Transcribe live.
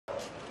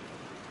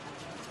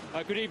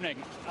Good evening.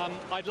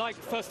 I'd like,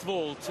 first of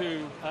all,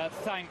 to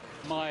thank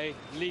my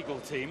legal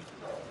team,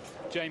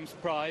 James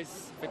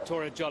Price,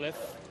 Victoria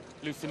Jolliffe,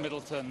 Lucy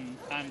Middleton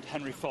and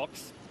Henry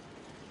Fox.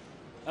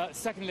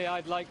 Secondly,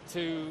 I'd like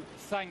to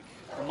thank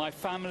my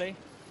family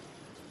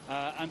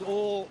and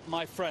all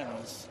my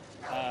friends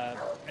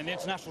in the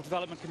international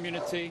development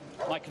community,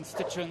 my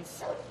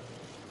constituents,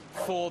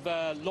 for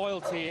their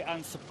loyalty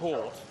and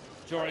support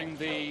during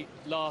the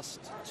last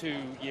 2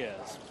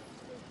 years.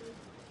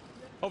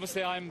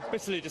 Obviously, I'm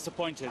bitterly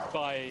disappointed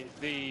by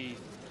the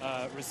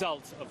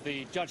result of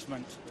the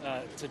judgment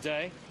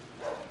today.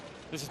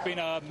 This has been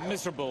a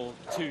miserable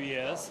 2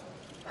 years,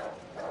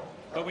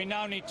 but we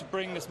now need to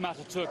bring this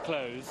matter to a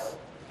close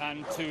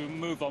and to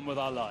move on with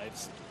our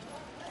lives.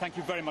 Thank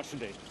you very much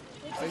indeed.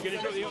 What's this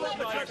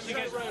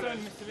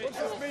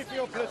mean for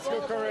your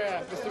political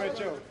career, Mr.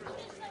 Mitchell?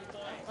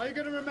 Are you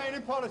going to remain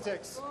in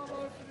politics?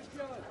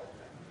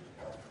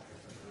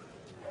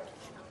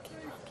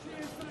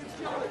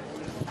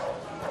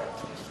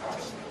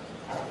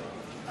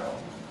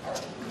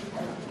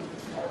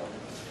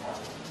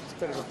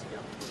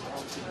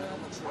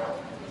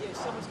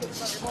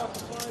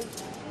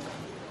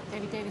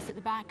 David Davis at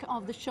the back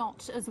of the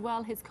shot as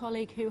well, his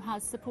colleague who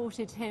has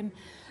supported him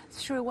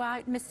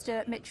throughout.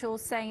 Mr. Mitchell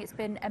saying it's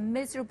been a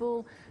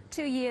miserable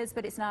 2 years,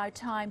 but it's now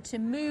time to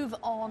move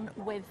on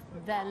with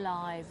their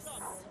lives.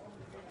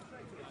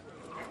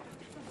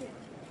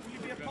 Will you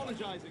be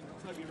apologising,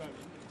 Toby Rowland?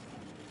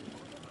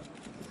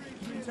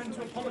 Do you intend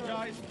to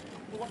apologise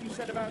for what you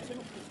said about him?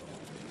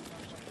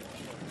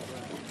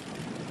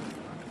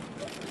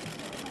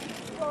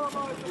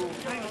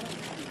 Hang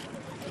on.